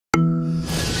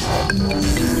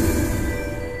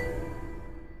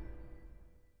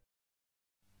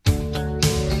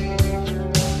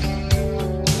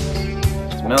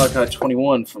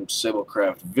Malachi21 from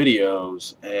SableCraft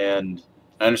videos, and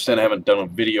I understand I haven't done a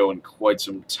video in quite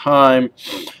some time,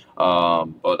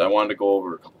 but I wanted to go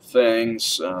over a couple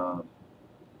things.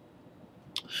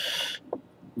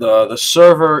 The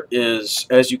server is,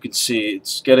 as you can see,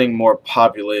 it's getting more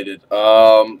populated.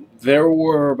 There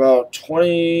were about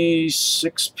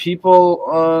 26 people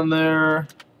on there.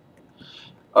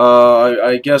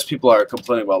 I guess people are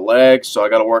complaining about lag, so I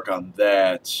got to work on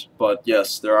that. But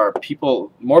yes, there are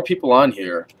more people on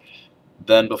here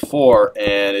than before,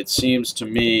 and it seems to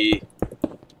me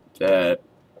that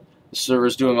the server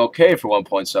is doing okay for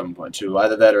 1.7.2.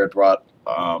 Either that, or it brought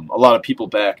a lot of people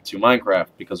back to Minecraft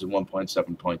because of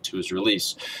 1.7.2's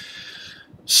release.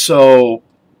 So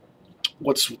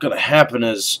what's going to happen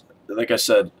is, like I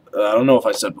said, I don't know if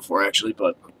I said before actually,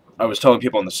 but I was telling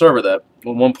people on the server that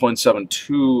when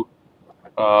 1.72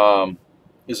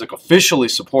 is like officially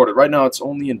supported. Right now it's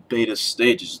only in beta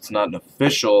stages. It's not an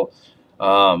official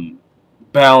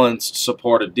balanced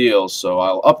supported deal, so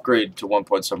I'll upgrade to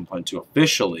 1.7.2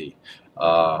 officially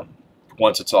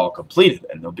once it's all completed,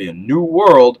 and there'll be a new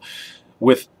world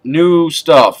with new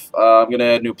stuff. I'm going to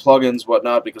add new plugins,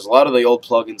 whatnot, because a lot of the old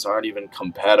plugins aren't even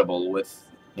compatible with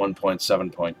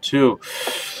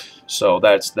 1.7.2, so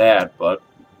that's that. But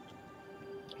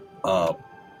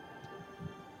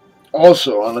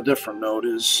also, on a different note,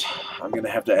 is I'm going to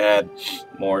have to add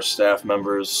more staff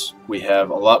members. We have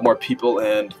a lot more people,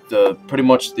 and pretty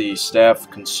much the staff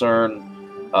concern,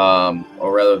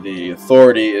 or rather the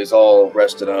authority, is all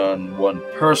rested on one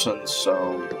person,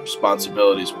 so the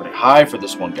responsibility is pretty high for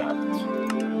this one guy.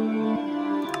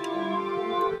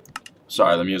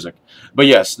 Sorry, the music. But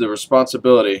yes, the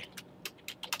responsibility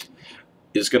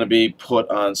is going to be put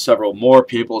on several more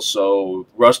people. So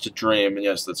Rusted Dream, and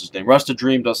yes, that's his name. Rusted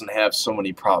Dream doesn't have so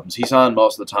many problems. He's on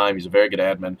most of the time. He's a very good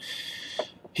admin.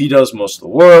 He does most of the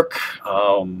work.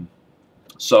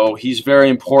 So he's very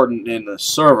important in the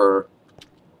server,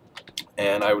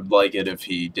 and I would like it if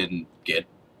he didn't get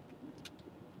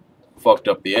fucked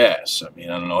up the ass. I mean,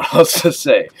 I don't know what else to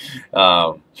say.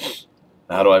 How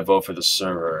do I vote for the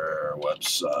server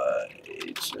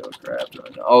website?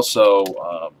 SableCraft. Also,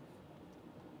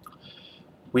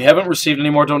 we haven't received any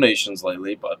more donations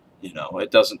lately, but, you know,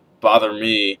 it doesn't bother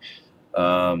me.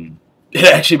 It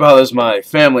actually bothers my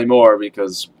family more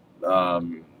because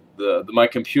my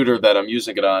computer that I'm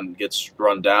using it on gets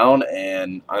run down,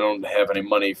 and I don't have any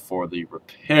money for the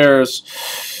repairs.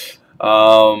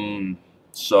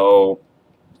 So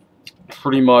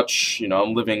pretty much, you know,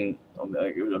 I'm living.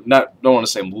 Don't want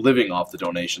to say I'm living off the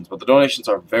donations, but the donations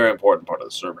are a very important part of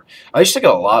the server. I used to get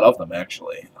a lot of them,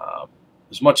 actually.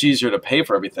 It's much easier to pay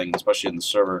for everything, especially in the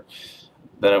server,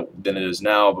 than it is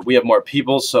now. But we have more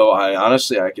people, so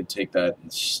honestly I could take that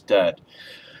instead.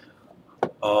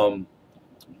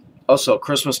 Also,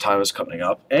 Christmas time is coming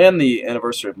up, and the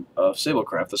anniversary of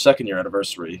SableCraft, the 2nd year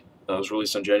anniversary. It was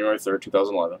released on January 3rd,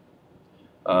 2011.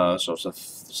 So it's the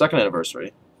 2nd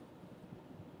anniversary.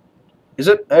 Is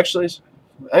it actually?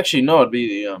 Actually, no. It'd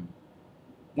be the.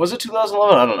 Was it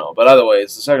 2011? I don't know. But either way,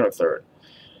 it's the 2nd or 3rd.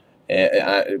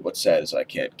 And what's sad is I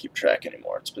can't keep track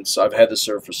anymore. I've had this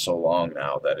server for so long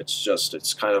now that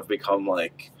it's kind of become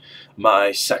like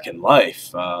my second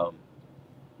life. I've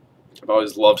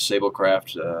always loved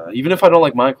SableCraft, even if I don't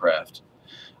like Minecraft.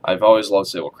 I've always loved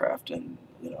SableCraft, and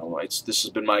you know, this has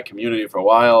been my community for a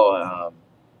while.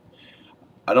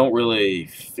 I don't really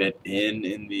fit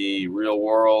in the real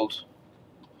world.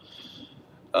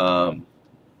 Not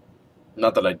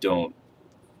that I don't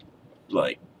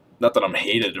like. Not that I'm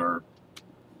hated or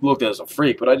looked at as a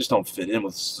freak, but I just don't fit in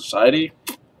with society.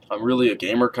 I'm really a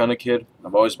gamer kind of kid.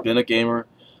 I've always been a gamer.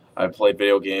 I've played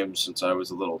video games since I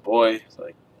was a little boy.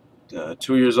 Like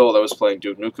 2 years old, I was playing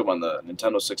Duke Nukem on the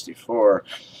Nintendo 64.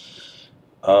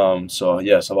 So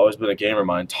yes, I've always been a gamer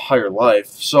my entire life.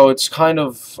 So it's kind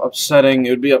of upsetting. It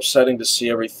would be upsetting to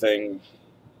see everything,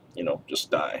 you know,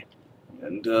 just die.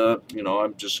 And you know,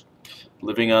 I'm just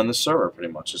living on the server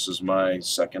pretty much. This is my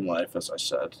second life, as I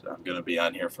said. I'm going to be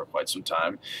on here for quite some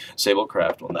time.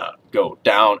 SableCraft will not go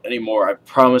down anymore. I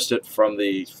promised it from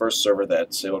the first server that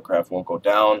SableCraft won't go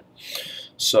down.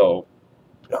 So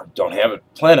I don't have it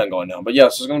planned on going down. But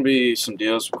yes, there's going to be some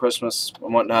deals for Christmas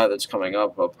and whatnot that's coming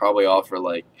up. I'll probably offer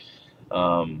like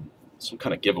some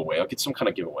kind of giveaway. I'll get some kind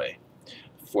of giveaway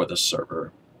for the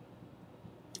server.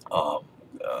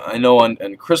 I know on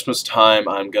Christmas time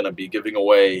I'm going to be giving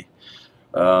away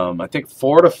I think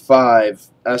 4 to 5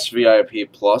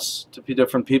 SVIP Plus to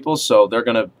different people, so they're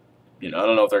gonna, you know, I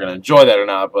don't know if they're gonna enjoy that or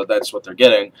not, but that's what they're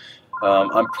getting.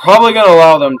 I'm probably going to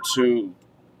allow them to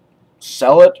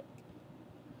sell it.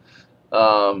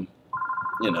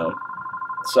 You know,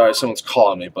 sorry, someone's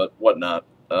calling me, but whatnot.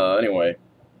 Anyway,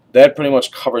 that pretty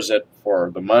much covers it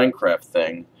for the Minecraft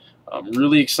thing. I'm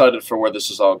really excited for where this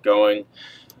is all going.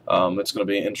 It's going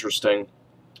to be interesting.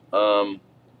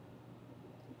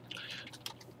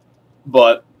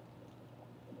 But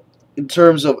in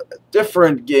terms of a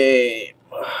different game,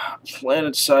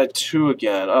 Planet Side 2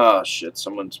 again. Ah, shit,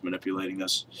 someone's manipulating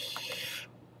this.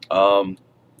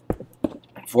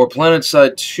 For Planet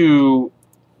Side 2,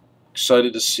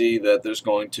 excited to see that there's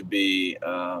going to be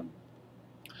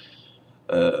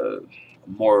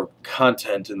more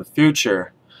content in the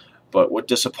future. But what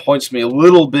disappoints me a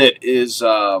little bit is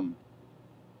nah,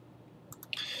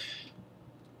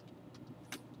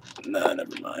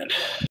 never mind.